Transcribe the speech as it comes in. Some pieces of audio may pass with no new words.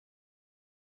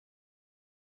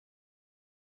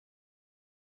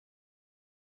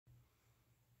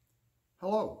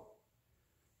Hello.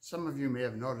 Some of you may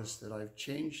have noticed that I've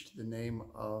changed the name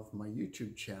of my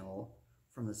YouTube channel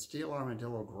from the Steel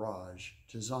Armadillo Garage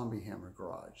to Zombie Hammer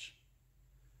Garage.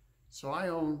 So I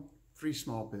own three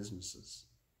small businesses: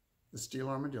 the Steel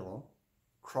Armadillo,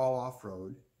 Crawl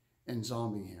Off-Road, and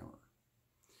Zombie Hammer.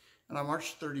 And on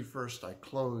March 31st, I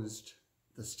closed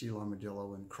the Steel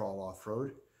Armadillo and Crawl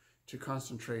Off-Road to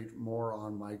concentrate more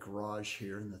on my garage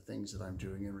here and the things that I'm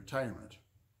doing in retirement.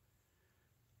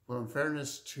 Well, in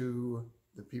fairness to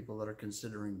the people that are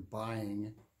considering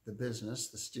buying the business,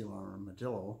 the Steel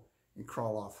Armadillo and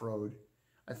Crawl Off-Road,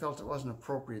 I felt it wasn't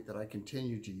appropriate that I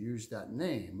continue to use that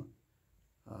name,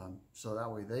 so that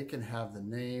way they can have the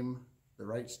name, the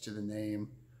rights to the name,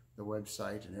 the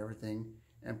website and everything,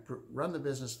 and run the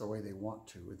business the way they want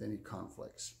to with any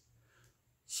conflicts.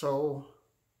 So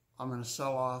I'm going to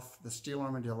sell off the Steel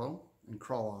Armadillo and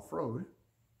Crawl Off-Road,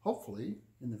 hopefully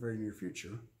in the very near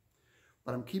future.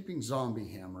 But I'm keeping Zombie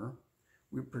Hammer.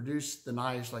 We produce the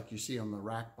knives like you see on the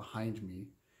rack behind me,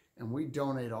 and we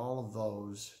donate all of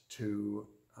those to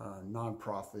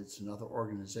nonprofits and other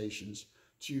organizations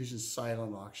to use in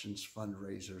silent auctions,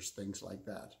 fundraisers, things like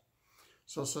that.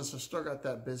 So since I still got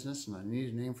that business and I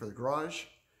need a name for the garage,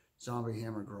 Zombie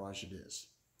Hammer Garage it is.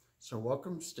 So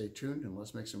welcome, stay tuned, and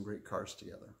let's make some great cars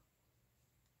together.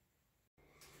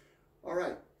 All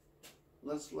right.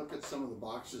 Let's look at some of the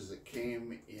boxes that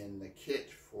came in the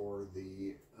kit for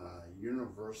the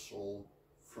universal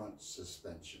front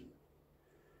suspension.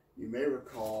 You may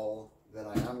recall that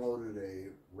I unloaded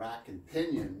a rack and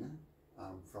pinion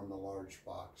from the large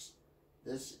box.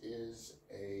 This is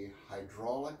a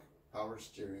hydraulic power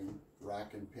steering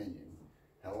rack and pinion.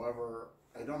 However,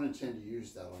 I don't intend to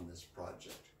use that on this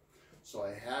project. So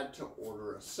I had to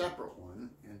order a separate one,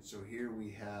 and so here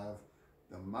we have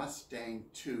the Mustang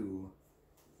 2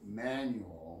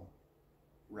 manual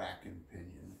rack and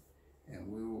pinion,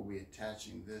 and we will be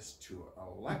attaching this to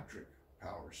electric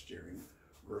power steering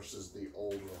versus the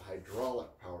older hydraulic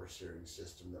power steering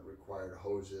system that required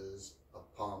hoses, a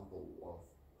pump,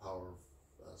 a power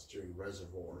steering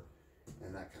reservoir,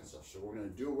 and that kind of stuff. So we're going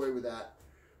to do away with that.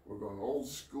 We're going old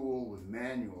school with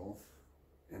manual,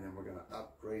 and then we're going to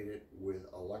upgrade it with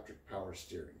electric power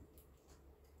steering.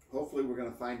 Hopefully we're going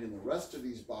to find in the rest of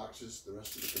these boxes the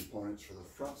rest of the components for the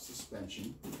front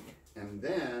suspension, and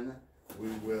then we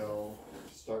will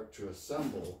start to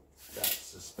assemble that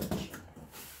suspension.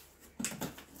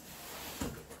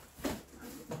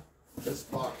 This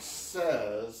box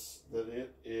says that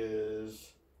it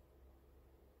is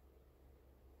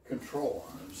control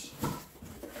arms,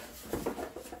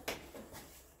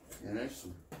 and there's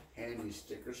some handy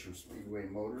stickers from Speedway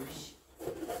Motors.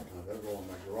 That'll go on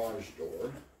my garage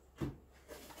door.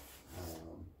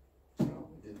 Well,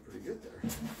 we did pretty good there.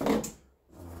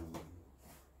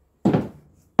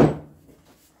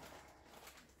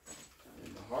 And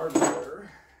the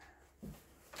hardware,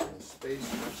 the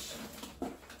spacers,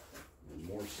 and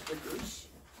more stickers,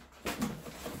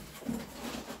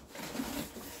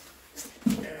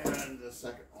 and the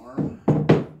second arm.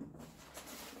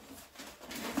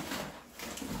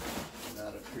 And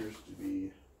that appears to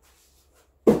be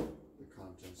the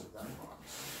contents of that box.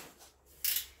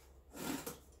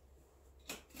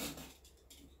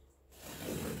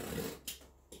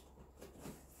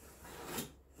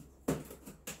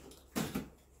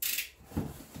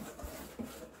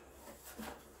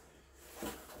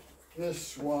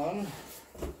 This one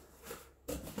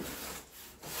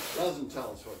doesn't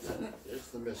tell us what's in it. It's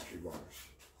the mystery box.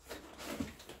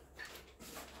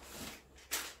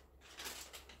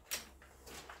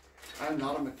 I'm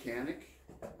not a mechanic,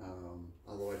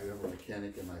 although I do have a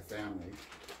mechanic in my family.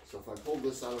 So if I pulled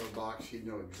this out of the box, he'd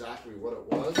know exactly what it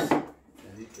was,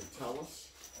 and he could tell us.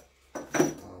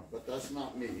 But that's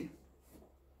not me.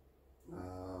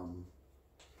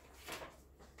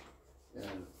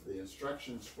 And the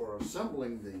instructions for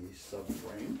assembling the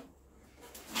subframe.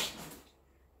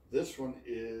 This one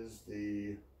is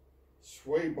the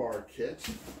sway bar kit,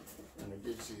 and I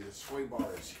did see the sway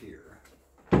bar is here.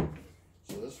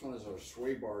 So this one is our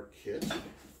sway bar kit.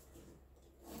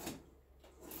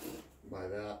 By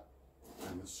that,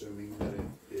 I'm assuming that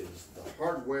it is the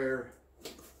hardware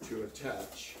to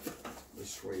attach the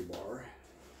sway bar.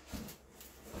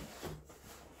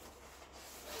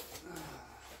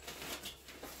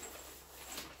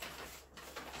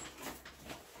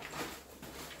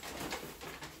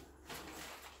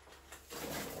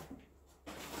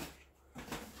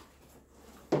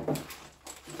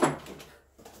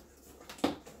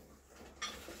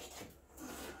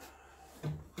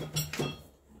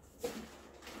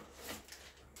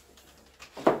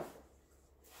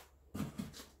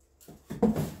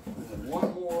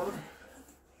 One more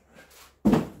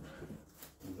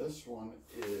one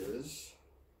is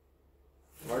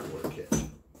hardware kit.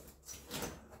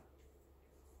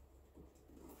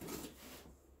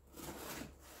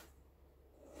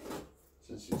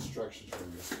 Since the instructions are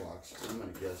in this box, I'm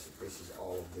going to guess that this is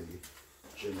all of the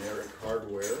generic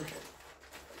hardware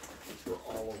for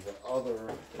all of the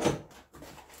other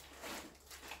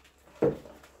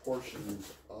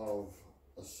portions of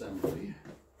assembly.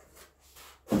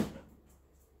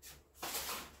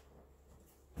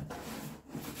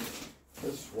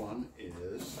 This one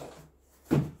is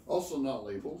also not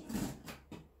labeled.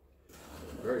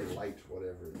 Very light,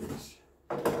 whatever it is.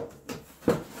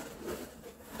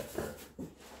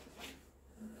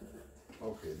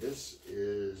 Okay, this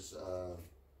is,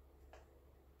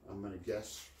 I'm going to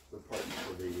guess the part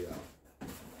for the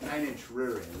 9-inch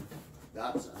rear end.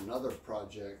 That's another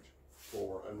project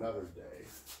for another day.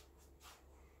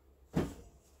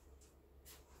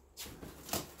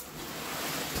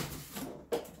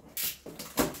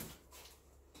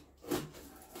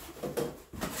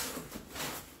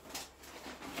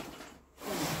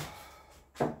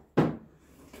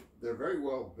 They're very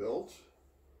well built.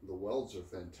 The welds are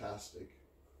fantastic.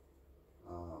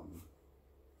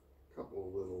 Couple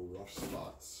of little rough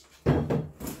spots. But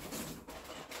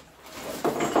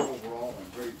overall,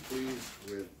 I'm very pleased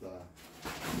with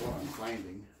what I'm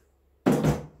finding.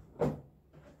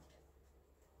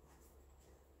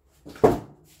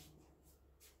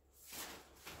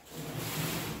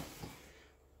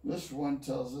 This one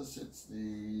tells us it's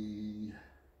the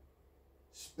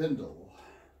spindle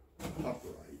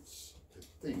uprights. I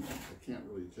think. I can't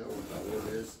really tell what that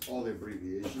word is. All the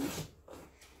abbreviations.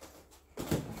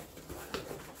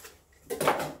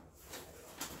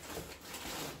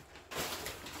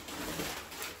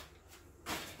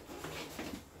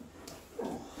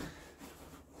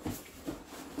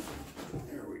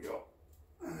 There we go.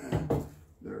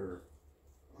 They're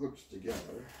hooked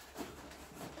together.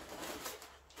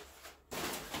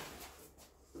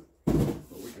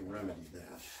 But we can remedy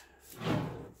that.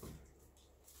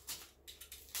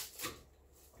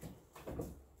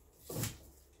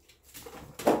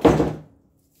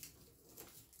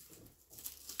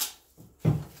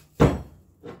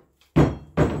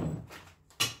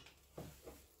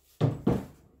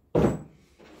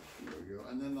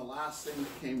 And then the last thing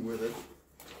that came with it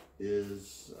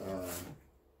is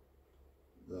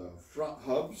the front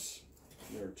hubs.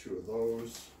 There are two of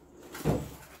those.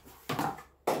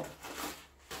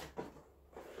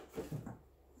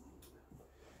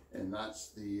 And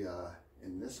that's the,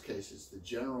 in this case, it's the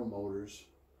General Motors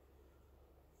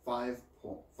 5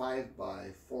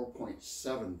 by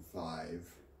 4.75.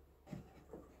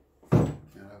 And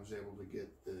I was able to get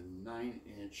the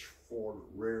 9-inch Ford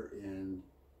rear end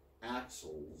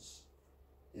axles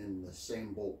in the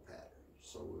same bolt pattern,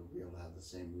 so we'll be able to have the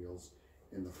same wheels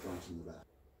in the front and the back.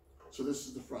 So this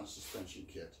is the front suspension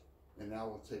kit, and now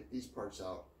we'll take these parts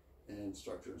out and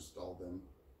start to install them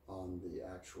on the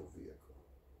actual vehicle.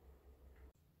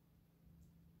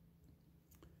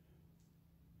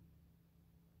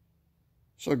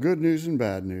 So good news and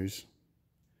bad news.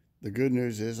 The good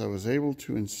news is I was able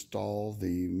to install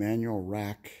the manual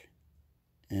rack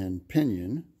and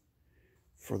pinion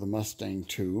for the Mustang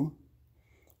 2,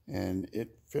 and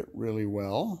it fit really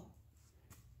well.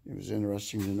 It was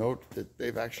interesting to note that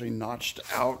they've actually notched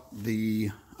out the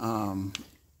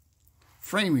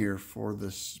frame here for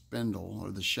the spindle or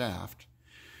the shaft,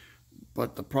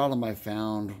 but the problem I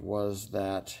found was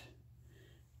that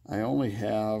I only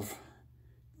have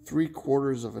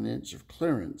 3/4 of an inch of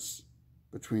clearance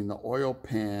between the oil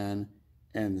pan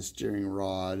and the steering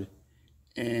rod,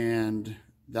 and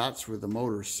that's where the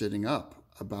motor's sitting up,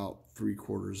 about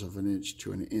 3/4 of an inch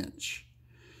to an inch.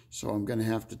 So I'm going to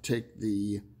have to take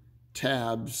the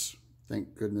tabs,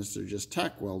 thank goodness they're just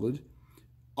tack welded,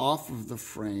 off of the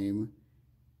frame,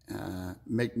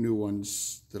 make new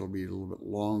ones that'll be a little bit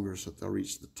longer so that they'll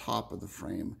reach the top of the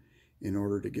frame in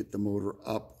order to get the motor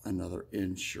up another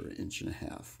inch or 1.5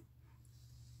 inches.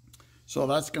 So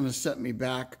that's going to set me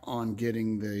back on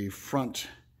getting the front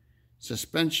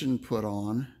suspension put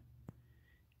on,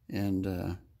 and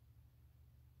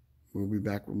we'll be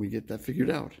back when we get that figured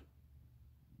out.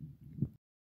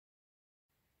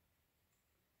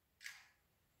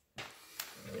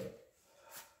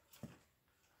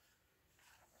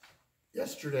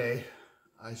 Yesterday,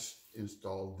 I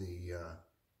installed the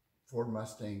Ford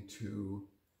Mustang 2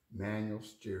 manual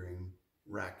steering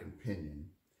rack and pinion.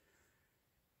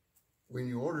 When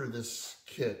you order this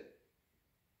kit,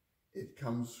 it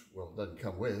comes, well, it doesn't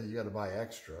come with it. You got to buy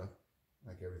extra,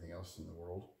 like everything else in the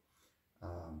world.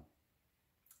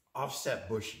 Offset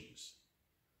bushings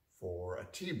for a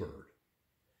T-bird.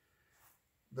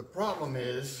 The problem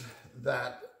is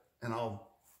that, and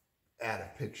I'll add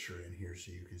a picture in here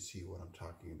so you can see what I'm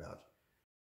talking about.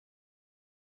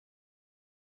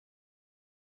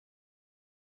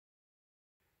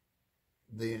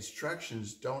 The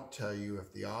instructions don't tell you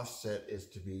if the offset is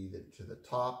to be to the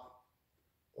top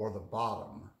or the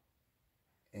bottom.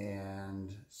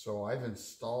 And so I've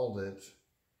installed it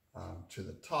to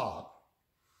the top,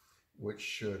 which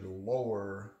should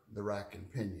lower the rack and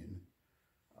pinion.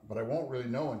 But I won't really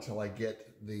know until I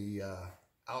get the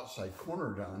outside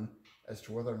corner done as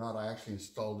to whether or not I actually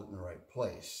installed it in the right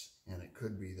place. And it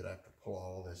could be that I have to pull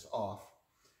all this off,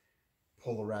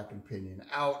 pull the rack and pinion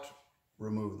out,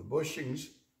 remove the bushings,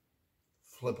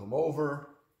 flip them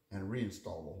over, and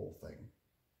reinstall the whole thing.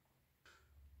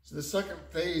 So the second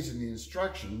phase in the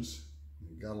instructions,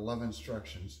 we've got 11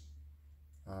 instructions.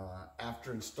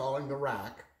 After installing the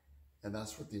rack, and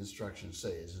that's what the instructions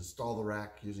say, is install the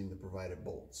rack using the provided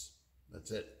bolts.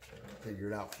 That's it.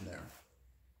 Figure it out from there.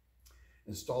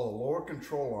 Install the lower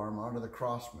control arm onto the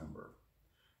cross member.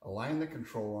 Align the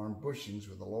control arm bushings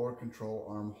with the lower control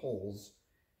arm holes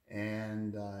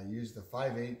and use the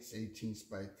 5/8 18ths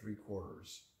by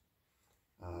 3/4.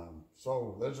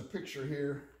 So there's a picture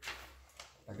here.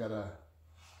 I got a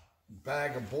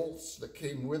bag of bolts that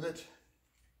came with it.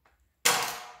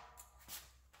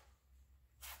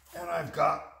 And I've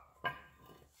got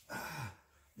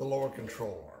the lower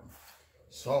control arm.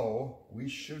 So we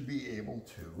should be able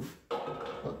to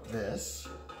put this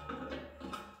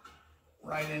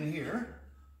right in here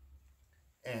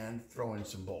and throw in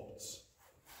some bolts.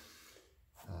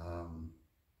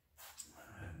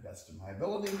 Best of my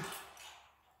ability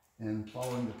and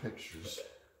following the pictures.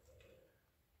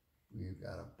 We've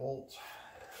got a bolt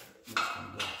that's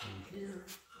going to go through here.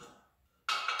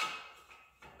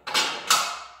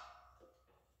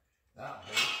 That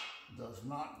bolt does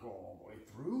not go all the way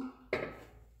through.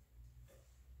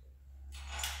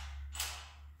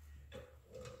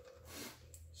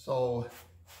 So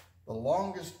the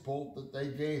longest bolt that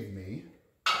they gave me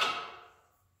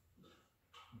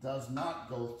does not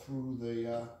go through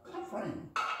the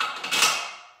frame.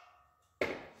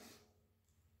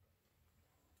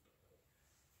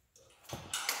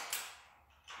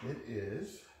 It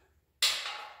is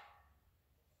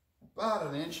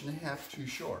about 1.5 inches too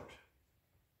short.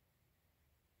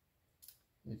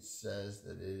 It says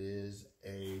that it is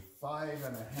a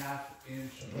 5.5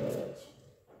 inch bolt.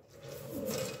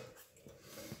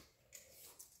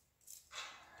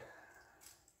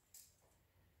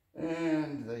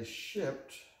 And they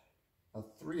shipped a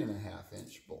 3.5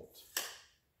 inch bolt.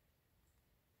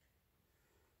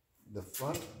 The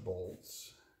front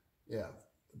bolts, yeah,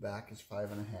 the back is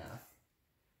 5.5.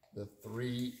 The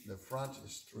front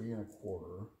is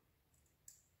 3.25.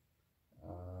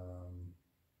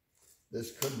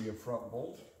 This could be a front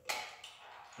bolt,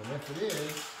 but if it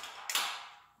is,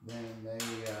 then they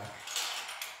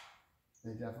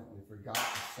definitely forgot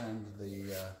to send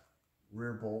the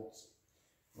rear bolts,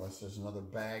 unless there's another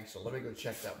bag. So let me go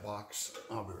check that box.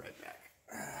 I'll be right back.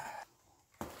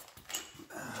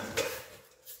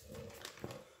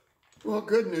 Well,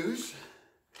 good news.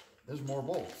 There's more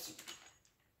bolts.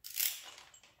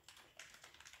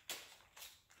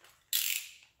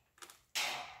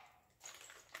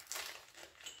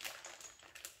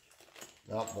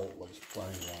 That bolt looks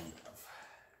plenty long enough.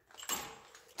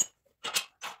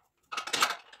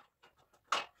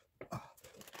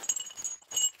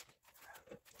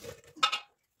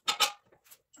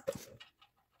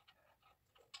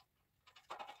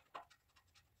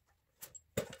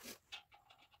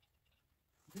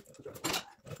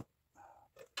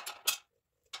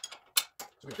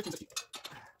 So we have 15, 16.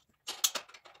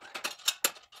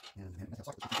 And that's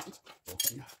like 15, 16. So let's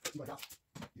see what I got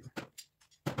here.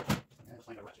 And let's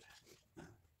find a ratchet.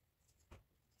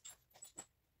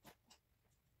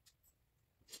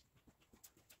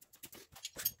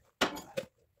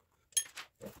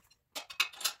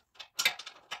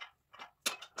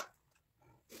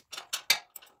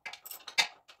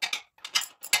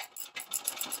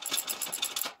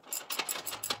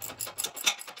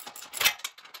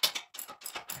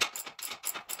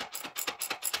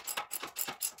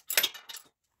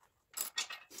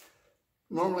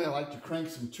 Normally I like to crank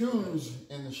some tunes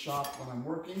in the shop when I'm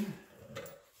working,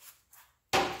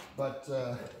 but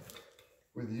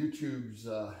with YouTube's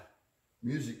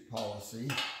music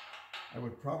policy, I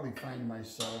would probably find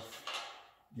myself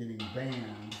getting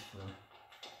banned for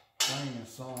playing a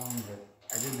song that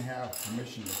I didn't have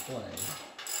permission to play.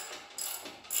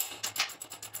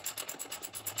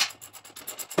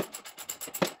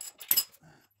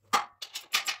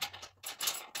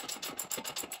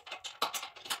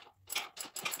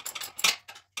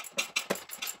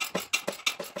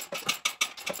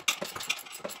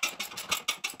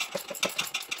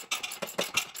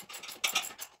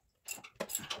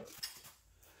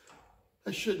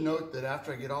 I should note that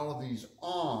after I get all of these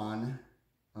on,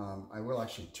 I will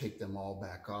actually take them all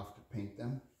back off to paint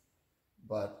them.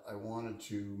 But I wanted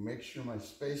to make sure my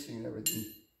spacing and everything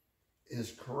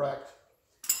is correct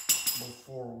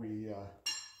before we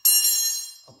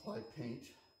apply paint,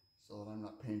 so that I'm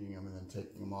not painting them and then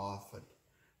taking them off and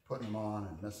putting them on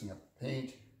and messing up the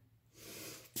paint.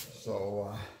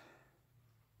 So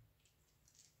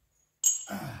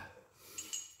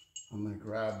I'm going to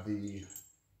grab the,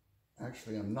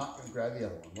 actually I'm not going to grab the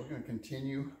other one. We're going to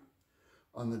continue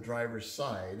on the driver's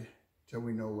side till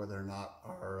we know whether or not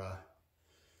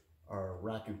our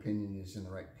rack and pinion is in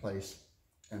the right place.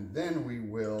 And then we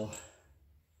will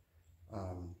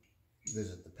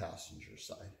visit the passenger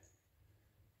side.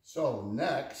 So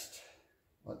next,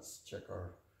 let's check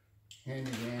our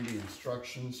handy dandy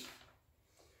instructions.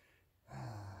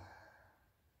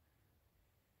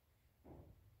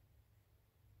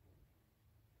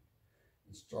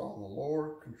 Install the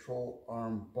lower control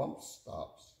arm bump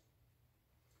stops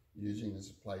using the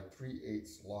supplied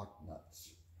 3/8 lock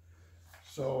nuts.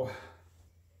 So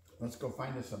let's go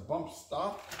find us a bump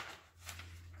stop,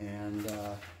 and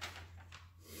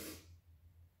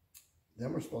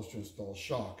then we're supposed to install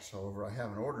shocks. However, I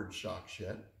haven't ordered shocks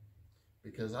yet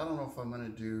because I don't know if I'm going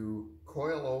to do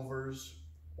coilovers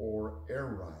or air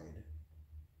ride.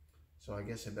 So I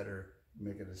guess I better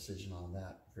make a decision on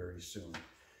that very soon.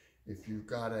 If you've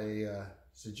got a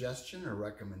suggestion or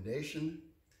recommendation,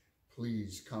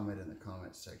 please comment in the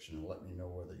comment section and let me know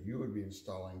whether you would be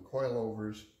installing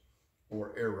coilovers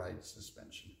or air ride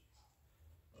suspension.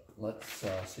 Let's see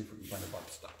if we can find a bump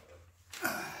stop.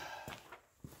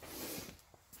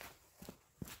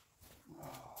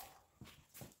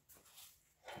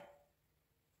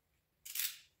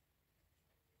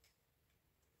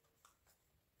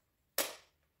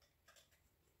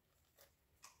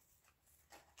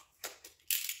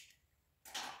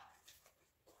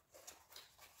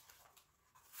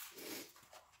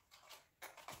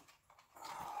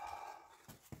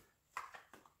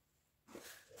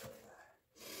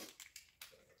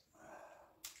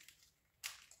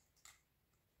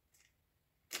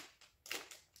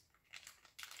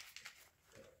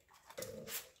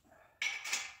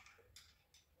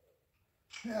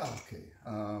 Yeah, okay.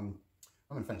 I'm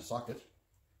going to find a socket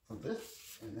for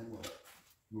this, and then we'll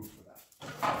move to that.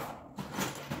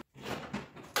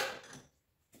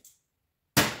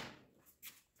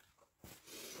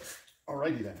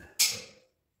 Alrighty then.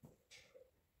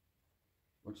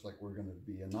 Looks like we're going to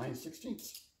be a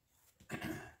 9/16.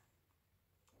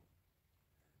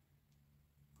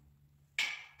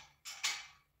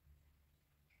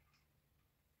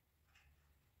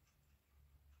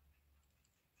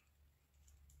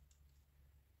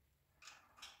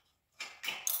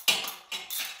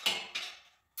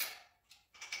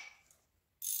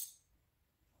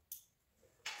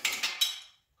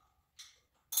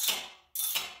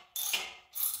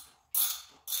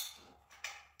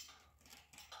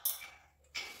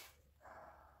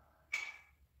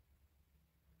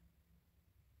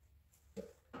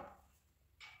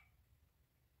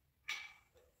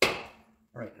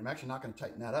 All right, I'm actually not going to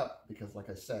tighten that up because, like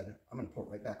I said, I'm going to pull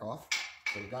it right back off.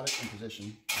 So we got it in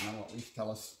position, and that'll at least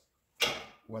tell us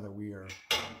whether we are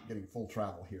getting full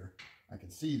travel here. I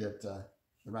can see that the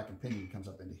rack and pinion comes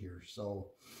up into here, so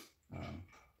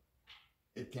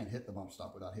it can't hit the bump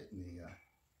stop without hitting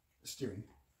the steering.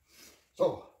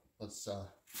 So let's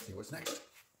see what's next.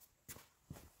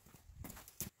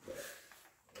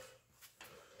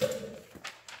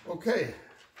 Okay,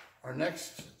 our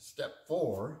next step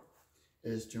 4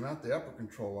 is to mount the upper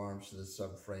control arms to the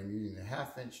subframe using the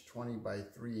 1/2 inch 20 by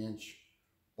 3 inch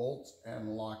bolts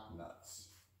and lock nuts.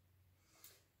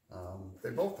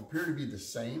 They both appear to be the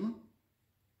same.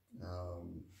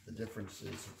 The difference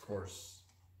is, of course,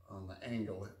 on the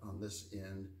angle on this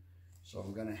end. So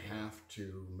I'm going to have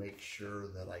to make sure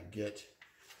that I get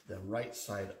them right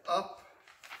side up.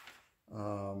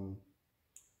 From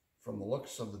the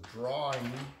looks of the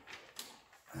drawing,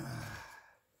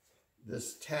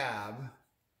 this tab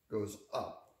goes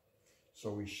up,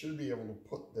 so we should be able to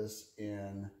put this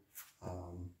in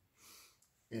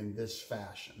this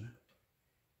fashion.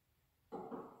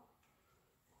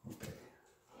 Okay,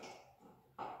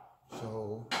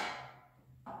 so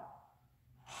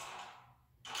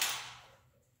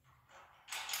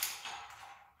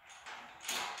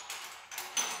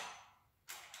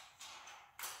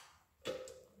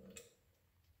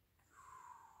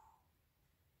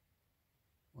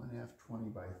one-half 20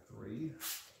 by 3.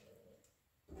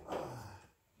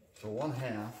 So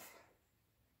 1/2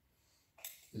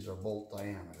 is our bolt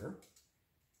diameter.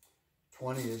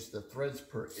 20 is the threads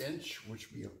per inch,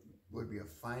 which would be a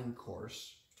fine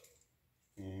course,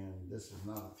 and this is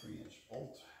not a 3-inch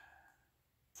bolt.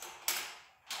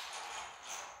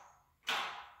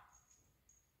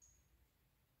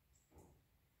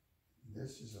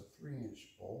 This is a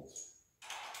 3-inch bolt,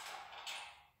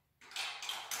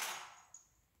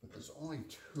 but there's only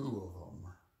 2 of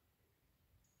them,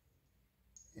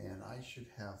 and I should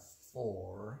have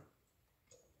 4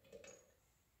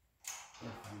 if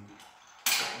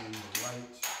I'm in the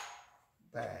right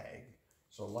bag.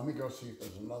 So let me go see if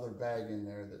there's another bag in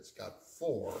there that's got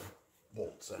 4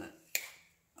 bolts in it.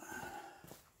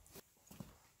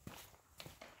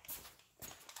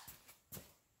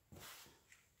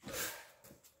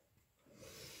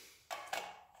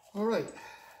 All right,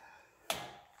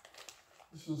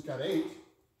 this one's got 8,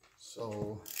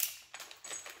 so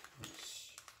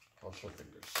let's cross our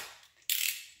fingers.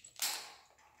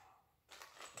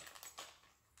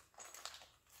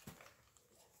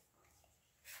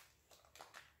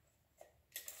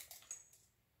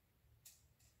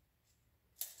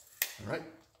 All right,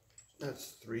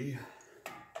 that's 3.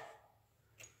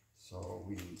 So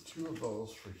we need 2 of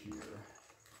those for here.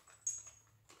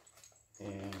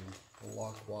 And the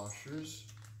lock washers,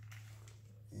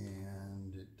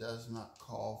 and it does not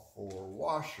call for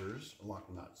washers, lock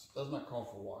nuts. It does not call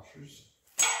for washers.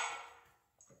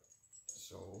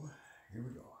 So here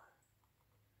we go.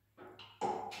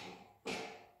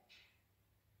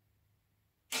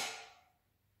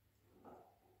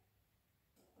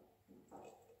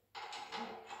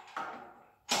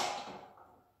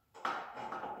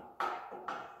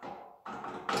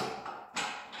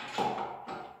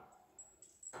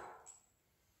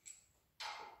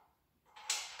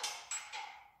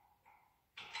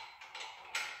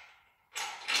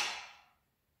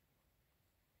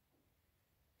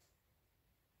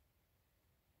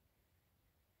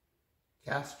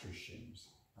 Caster shims.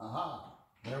 Aha,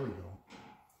 there we go.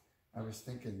 I was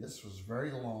thinking this was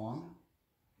very long,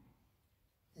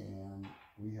 and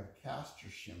we have caster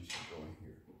shims to go in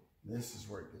here. This is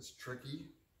where it gets tricky,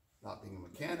 not being a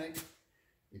mechanic,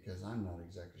 because I'm not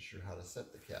exactly sure how to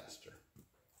set the caster.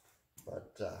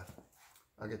 But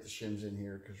I'll get the shims in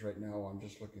here, because right now I'm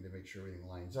just looking to make sure everything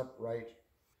lines up right.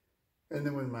 And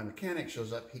then when my mechanic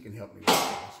shows up, he can help me with the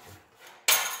caster.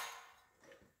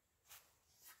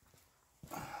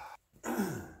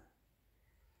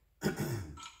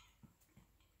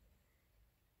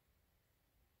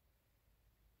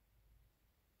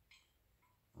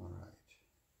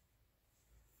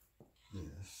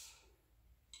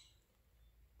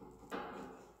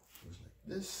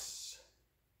 This.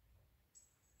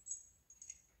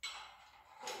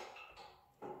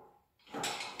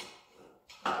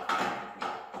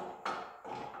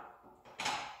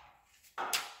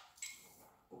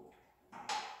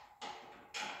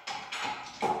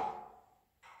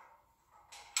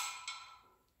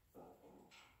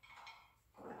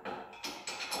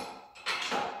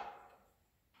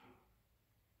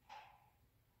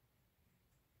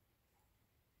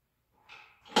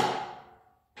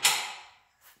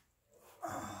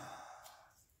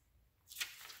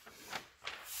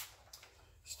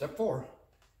 Step 4,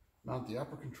 mount the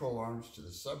upper control arms to the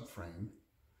subframe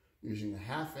using a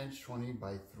 1/2 inch 20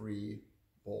 by 3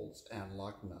 bolts and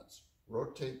lock nuts.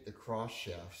 Rotate the cross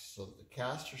shafts so that the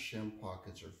caster shim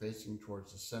pockets are facing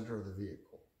towards the center of the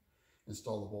vehicle.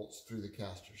 Install the bolts through the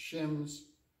caster shims,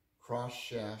 cross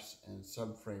shafts, and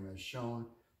subframe as shown,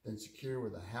 then secure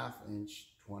with a 1/2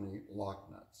 inch 20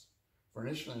 lock nuts. For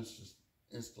initial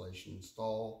installation,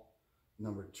 install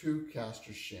number 2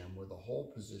 caster shim with a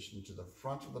hole positioned to the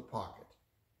front of the pocket.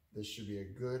 This should be a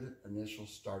good initial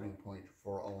starting point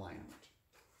for alignment.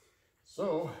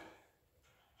 So,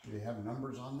 do they have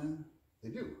numbers on them? They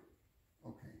do.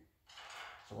 Okay.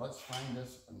 So let's find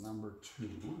this number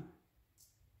 2.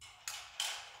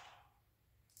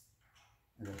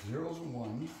 I've got 0s and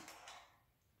 1s.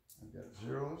 I've got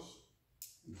 0s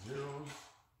and 0s.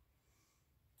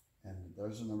 And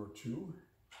there's a number 2.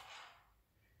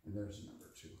 And there's a number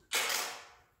 2.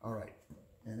 All right.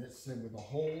 And it said with the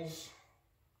holes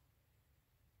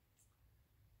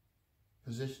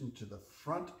positioned to the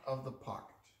front of the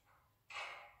pocket.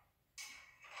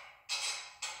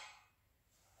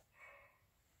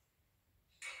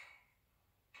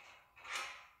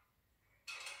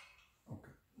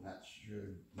 Okay, that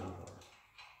should be our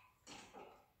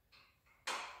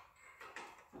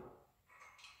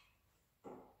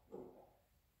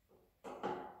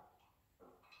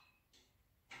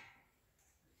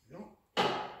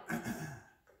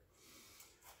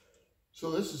So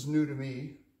this is new to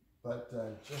me, but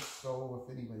just so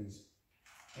if anybody's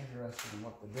interested in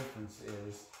what the difference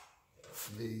is,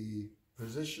 the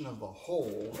position of the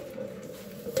hole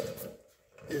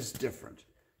is different.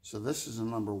 So this is a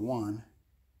number 1,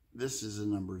 this is a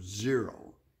number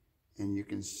 0, and you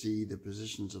can see the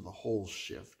positions of the hole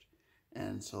shift.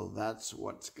 And so that's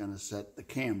what's going to set the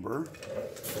camber.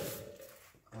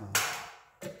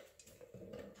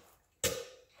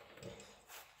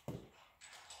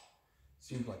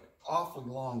 Seems like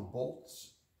awfully long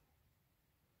bolts,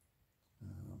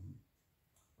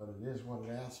 but it is what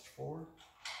it asked for.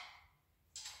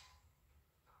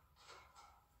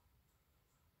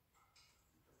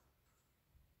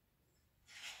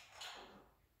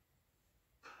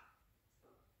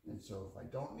 And so if I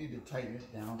don't need to tighten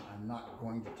it down, I'm not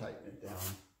going to tighten it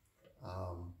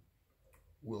down.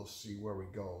 We'll see where we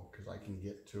go, because I can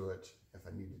get to it if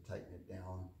I need to tighten it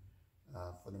down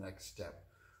for the next step,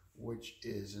 which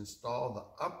is install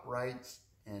the uprights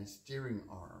and steering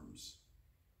arms.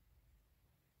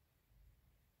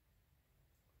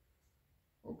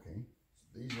 Okay,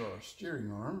 so these are our steering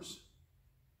arms,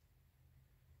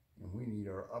 and we need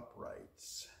our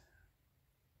uprights.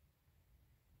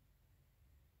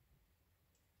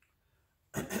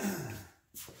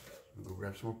 We'll go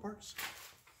grab some more parts.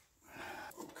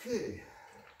 Okay.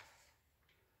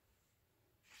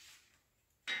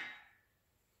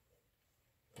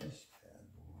 This bad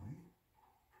boy.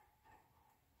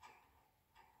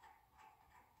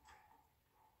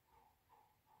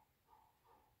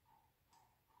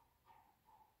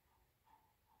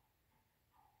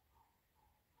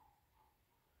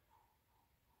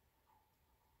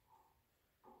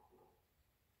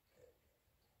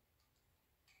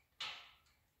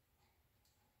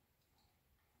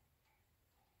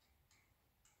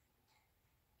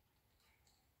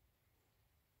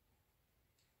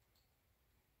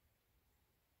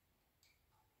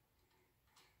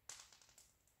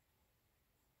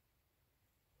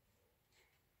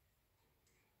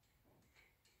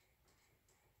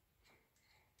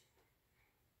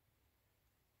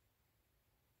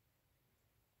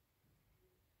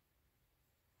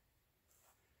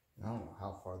 I don't know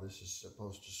how far this is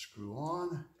supposed to screw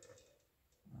on,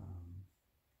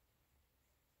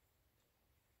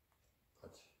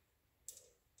 but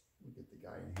we'll get the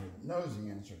guy in here that knows the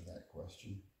answer to that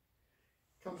question.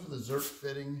 Comes with a Zert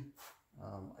fitting.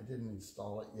 I didn't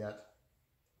install it yet.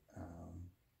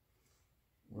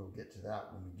 We'll get to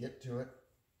that when we get to it.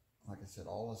 Like I said,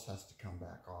 all this has to come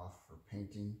back off for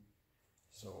painting.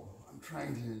 So I'm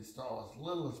trying to install as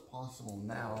little as possible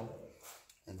now,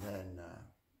 and then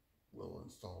we'll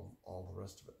install all the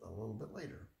rest of it a little bit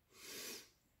later.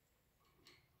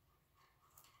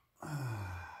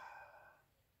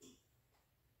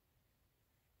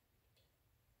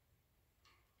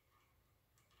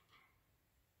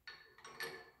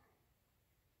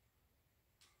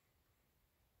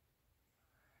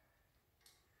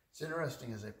 It's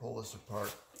interesting as I pull this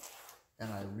apart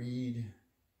and I read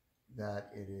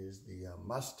that it is the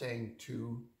Mustang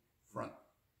 2 front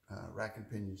rack and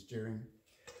pinion steering,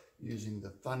 using the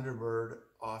Thunderbird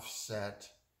offset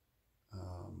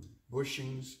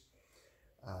bushings,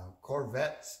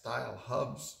 Corvette style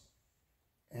hubs,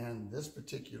 and this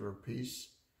particular piece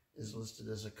is listed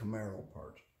as a Camaro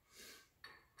part.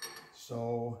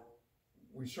 So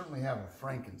we certainly have a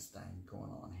Frankenstein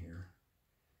going on here,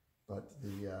 but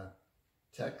the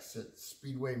techs at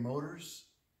Speedway Motors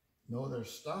know their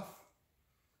stuff.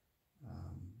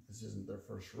 This isn't their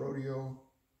first rodeo,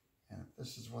 and if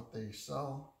this is what they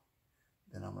sell,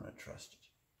 then I'm going to trust it.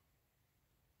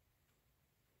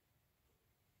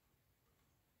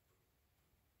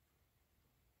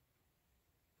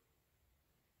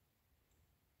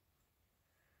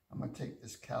 I'm going to take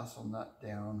this castle nut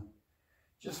down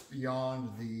just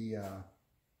beyond the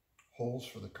holes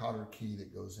for the cotter key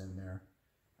that goes in there.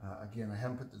 Again, I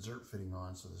haven't put the Zert fitting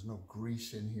on, so there's no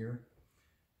grease in here.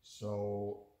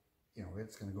 So, you know,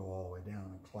 it's going to go all the way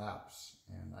down and collapse,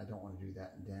 and I don't want to do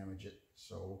that and damage it.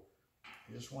 So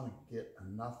I just want to get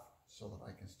enough so that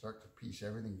I can start to piece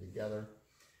everything together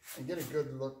and get a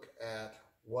good look at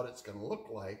what it's going to look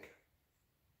like.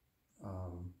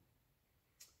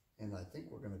 And I think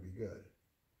we're going to be good.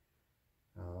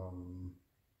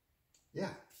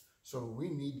 Yeah, so we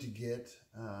need to get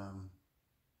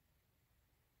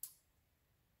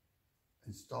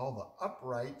install the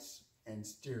uprights and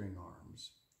steering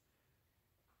arms.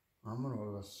 I'm going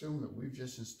to assume that we've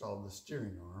just installed the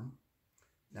steering arm.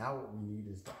 Now what we need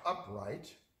is the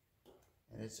upright,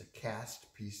 and it's a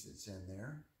cast piece that's in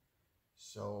there.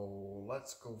 So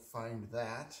let's go find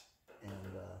that and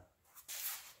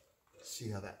see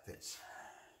how that fits.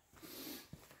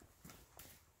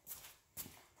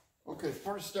 Okay,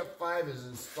 part of step 5 is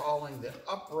installing the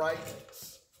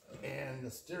uprights And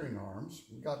the steering arms,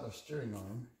 we got the steering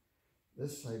arm.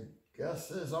 This, I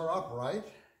guess, is our upright.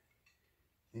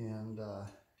 And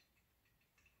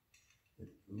it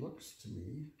looks to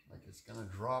me like it's gonna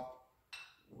drop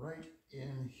right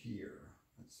in here.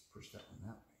 Let's push that one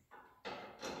that way.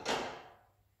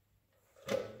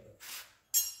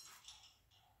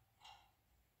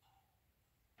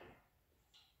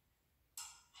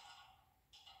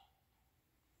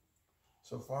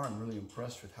 So far, I'm really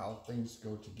impressed with how things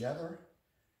go together.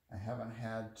 I haven't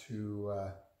had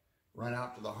to run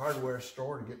out to the hardware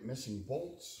store to get missing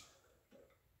bolts.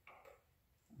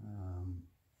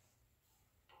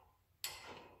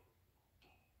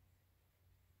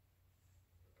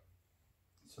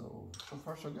 So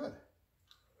far so good.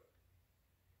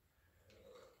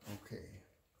 Okay.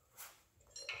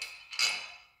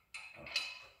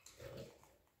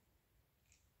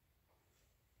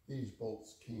 These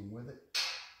bolts came with it,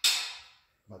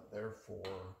 but they're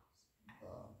for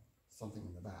something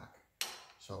in the back.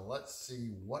 So let's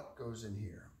see what goes in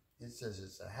here. It says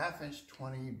it's a 1/2 inch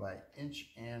 20 by 1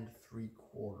 3/4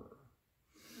 inch.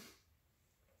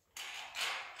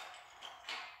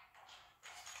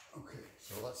 Okay,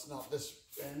 so let's knot this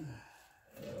in.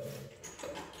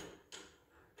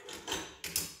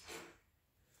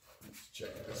 Let's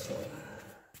check this one.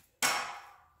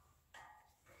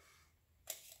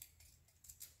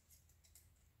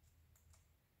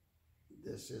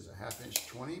 This is a 1/2 inch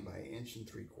 20 by 1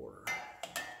 3/4 inch.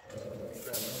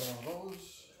 Grab another one of those.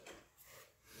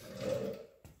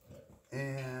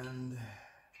 And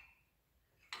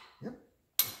yep,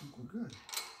 I think we're good.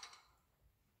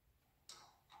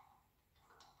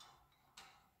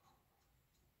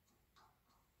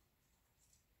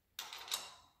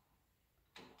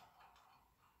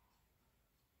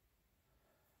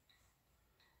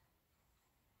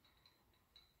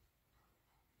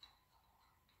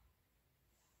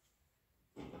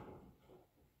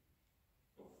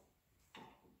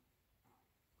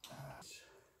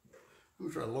 I'm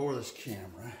going to try to lower this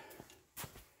camera.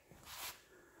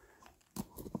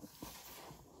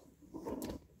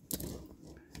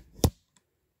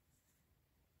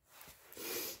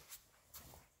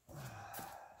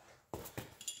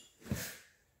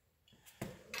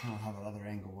 I don't know how that other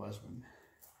angle was, but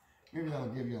maybe that'll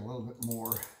give you a little bit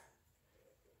more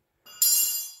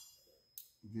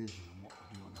vision on what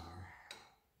we're doing here.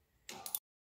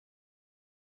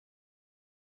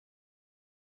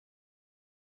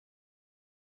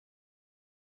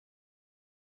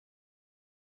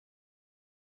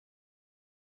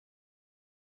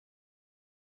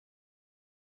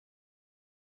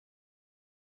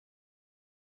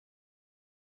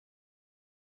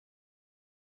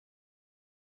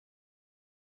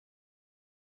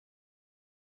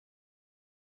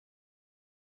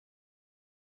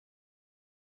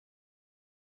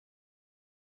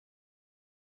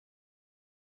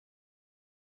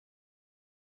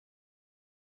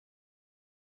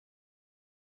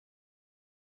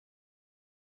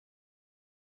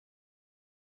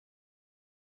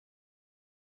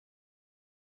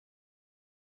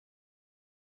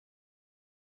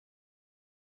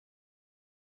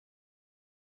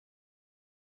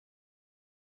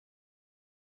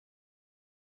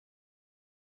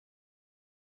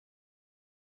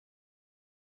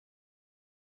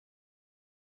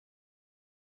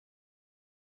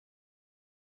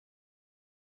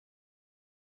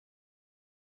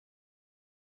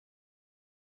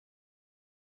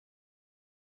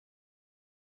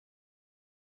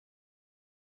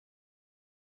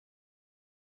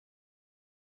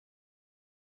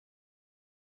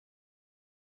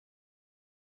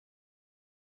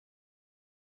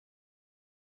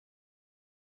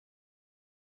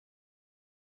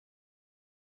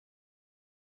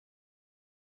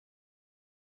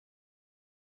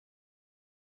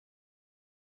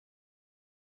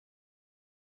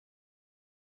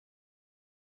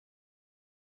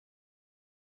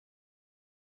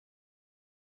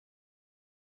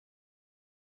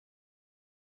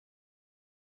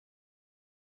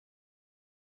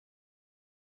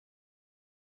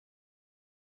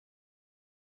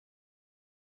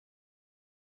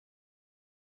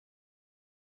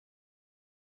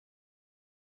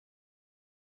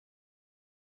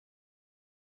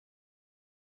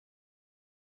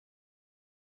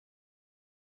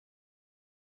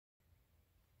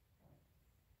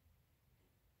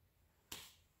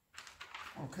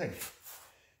 Okay,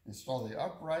 install the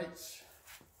uprights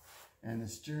and the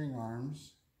steering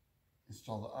arms.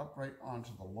 Install the upright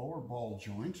onto the lower ball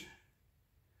joint.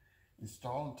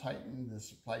 Install and tighten the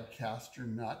supplied caster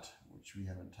nut, which we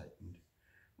haven't tightened.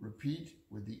 Repeat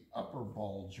with the upper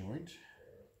ball joint.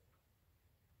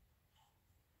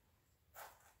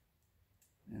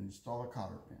 install the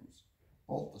cotter pins.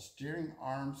 Bolt the steering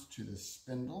arms to the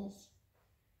spindles.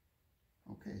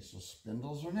 Okay, so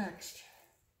spindles are next.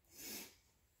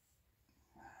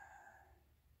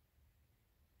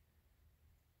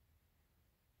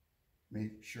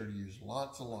 Make sure to use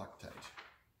lots of Loctite.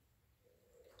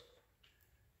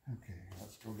 Okay,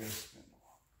 let's go get a spindle.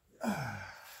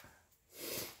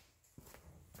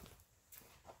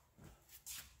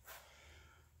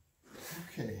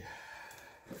 Okay,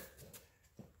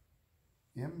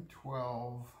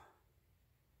 M1275.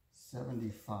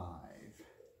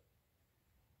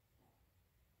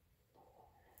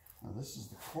 Now this is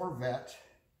the Corvette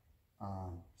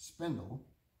spindle,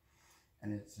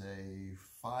 and it's a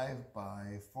 5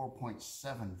 by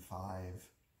 4.75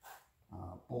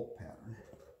 bolt pattern.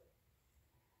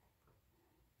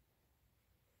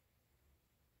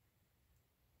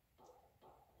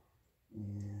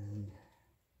 And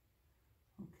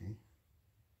okay.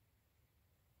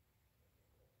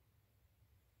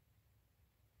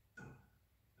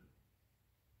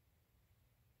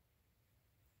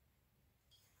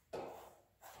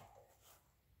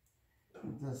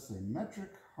 It does say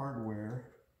metric hardware,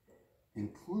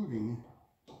 including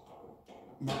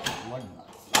metric lug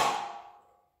nuts.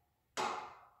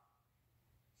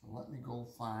 So let me go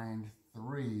find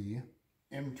 3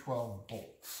 M12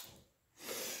 bolts.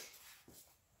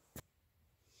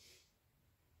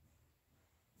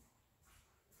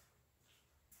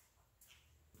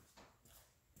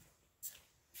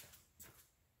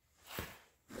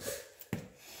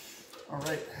 All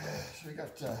right, so we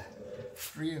got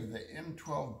 3 of the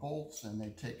M12 bolts, and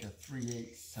they take a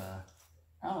 3/8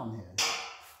 Allen head.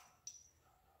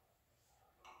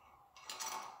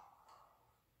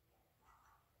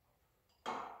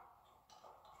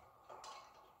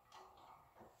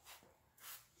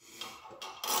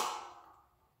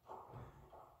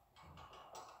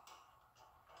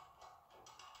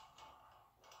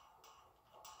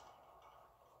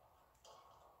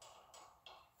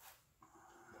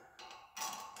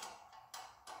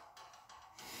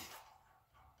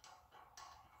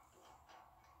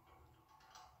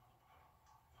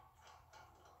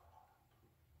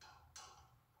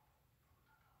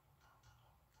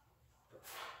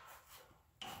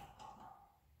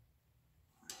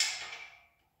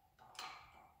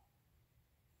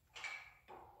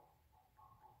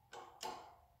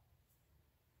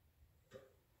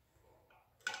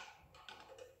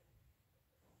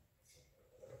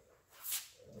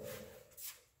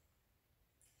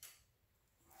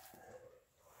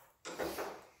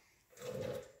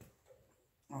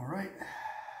 All right.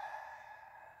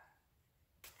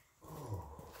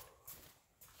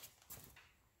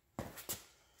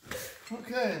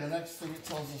 Okay, the next thing it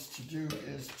tells us to do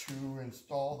is to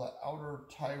install the outer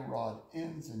tie rod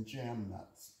ends and jam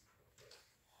nuts.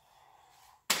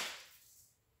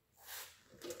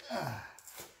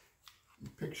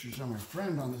 Pictures of my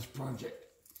friend on this project.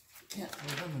 Can't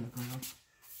throw them in the ground.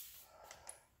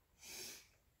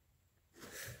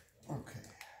 Okay.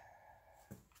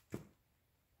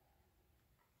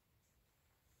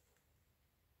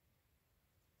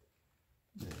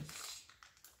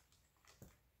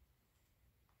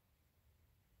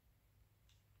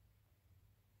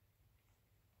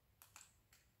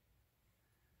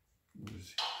 This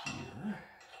goes here.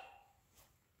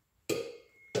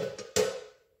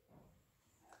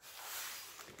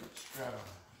 Let's grab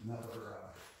another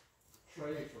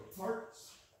tray for parts.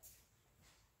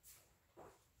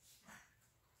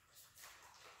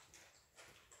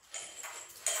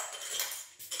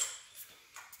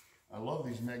 I love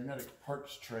these magnetic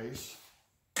parts trays.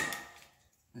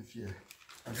 If you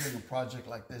are doing a project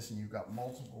like this and you've got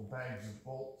multiple bags of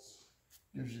bolts,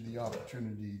 gives you the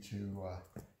opportunity to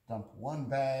dump one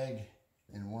bag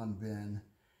in one bin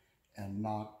and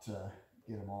not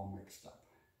get them all mixed up.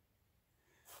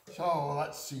 So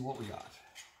let's see what we got.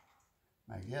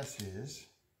 My guess is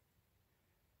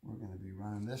we're going to be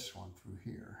running this one through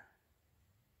here.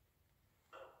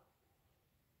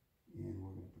 And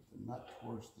we're going to put the nut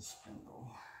towards the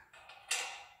spindle.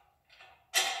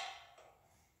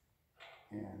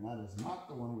 And that is not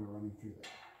the one we're running through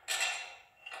there.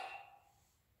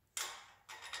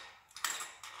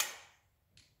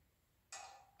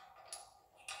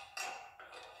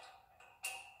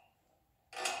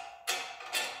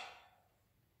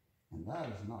 And that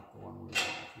is not the one we're running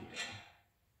through there.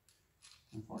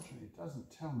 Unfortunately, it doesn't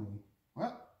tell me.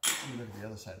 Well, let me look at the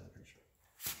other side of the picture.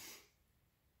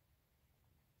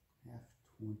 Half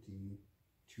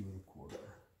 22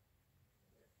 1/4.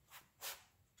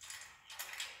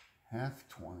 Half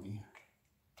 20,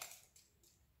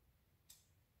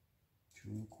 2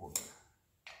 1/4.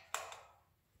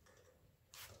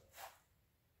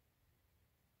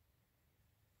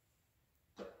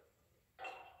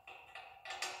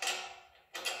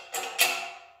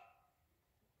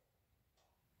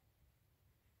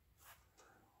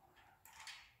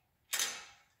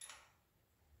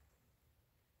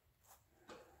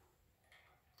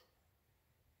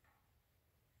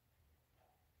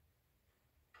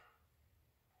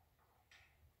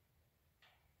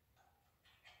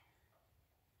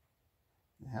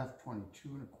 half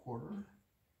 22 1/4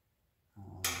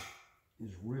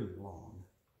 is really long.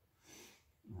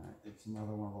 It's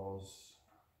another one of those,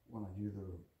 when I do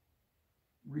the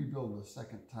rebuild the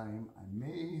second time, I'm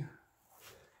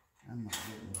not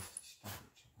getting this to start,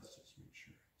 so let's just make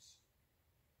sure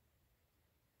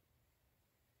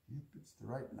it's the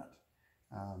right nut.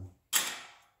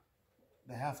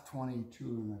 The half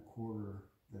 22 1/4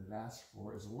 that it asks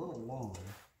for is a little long,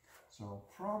 so I'll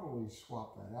probably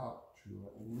swap that out to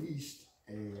at least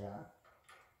a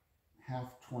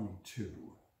half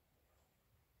 22,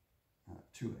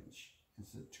 2-inch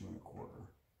instead of 2 1/4.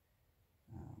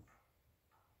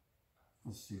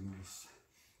 Let's see,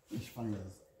 it's funny,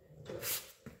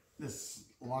 this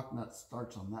lock nut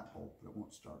starts on that bolt, but it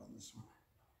won't start on this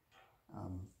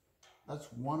one.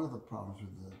 That's one of the problems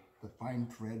with the fine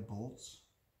thread bolts,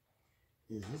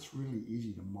 is it's really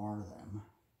easy to mar them.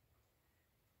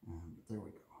 But there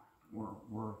we go.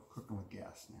 We're cooking with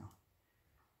gas now.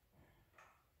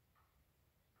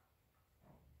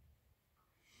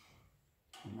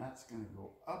 And that's going to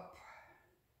go up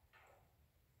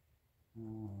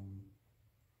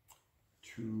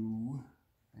to,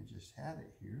 I just had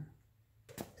it here.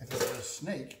 If it was a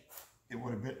snake, it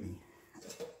would have bit me.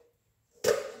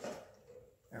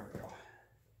 There we go.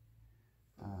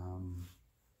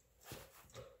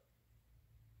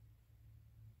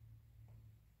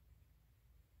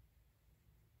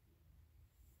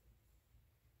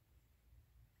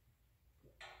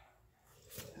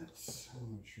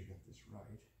 I'm not sure I got this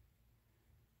right.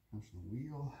 There's the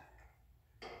wheel.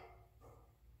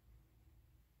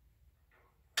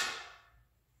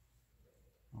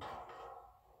 Okay.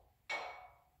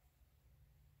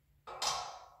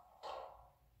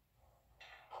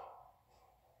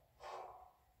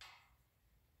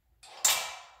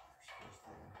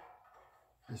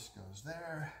 This goes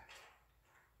there.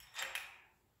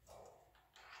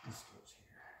 This goes here.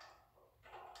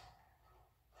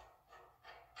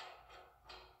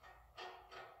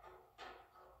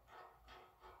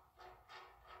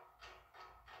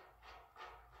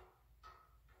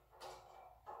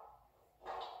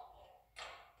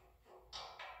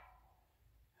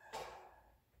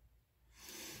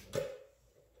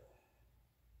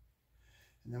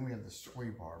 And then we have the sway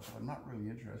bar, but I'm not really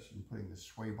interested in putting the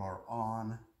sway bar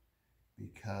on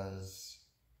because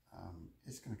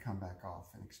it's going to come back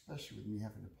off, and especially with me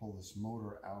having to pull this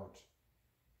motor out,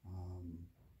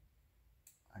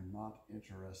 I'm not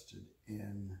interested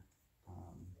in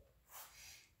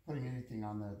putting anything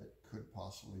on there that could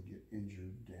possibly get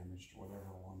injured, damaged, whatever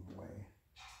along the way.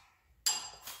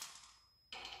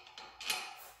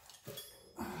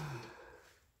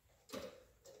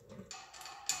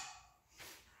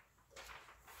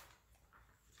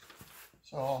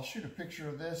 So I'll shoot a picture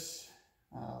of this,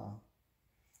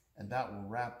 and that will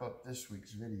wrap up this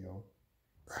week's video.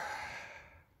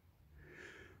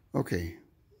 Okay,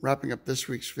 wrapping up this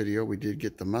week's video, we did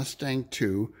get the Mustang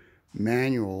 2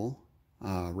 manual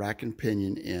rack and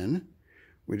pinion in.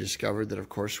 We discovered that, of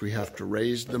course, we have to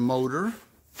raise the motor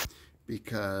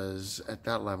because at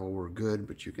that level we're good,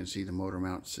 but you can see the motor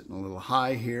mount sitting a little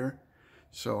high here.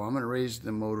 So I'm going to raise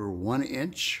the motor 1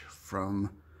 inch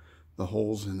from the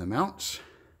holes in the mounts.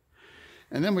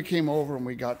 And then we came over and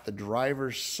we got the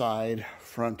driver's side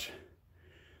front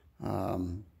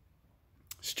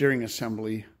steering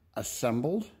assembly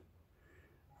assembled.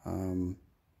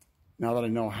 Now that I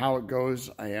know how it goes,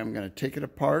 I am going to take it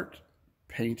apart,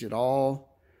 paint it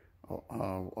all.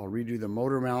 I'll redo the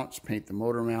motor mounts, paint the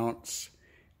motor mounts,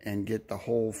 and get the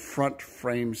whole front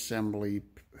frame assembly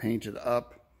painted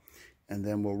up. And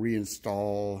then we'll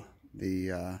reinstall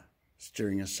the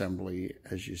steering assembly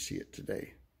as you see it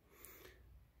today.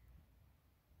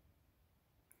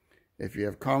 If you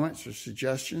have comments or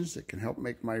suggestions that can help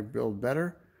make my build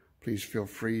better, please feel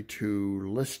free to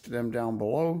list them down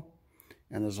below.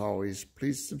 And as always,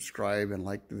 please subscribe and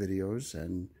like the videos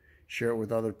and share it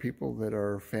with other people that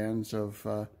are fans of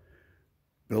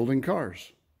building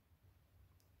cars.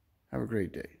 Have a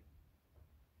great day.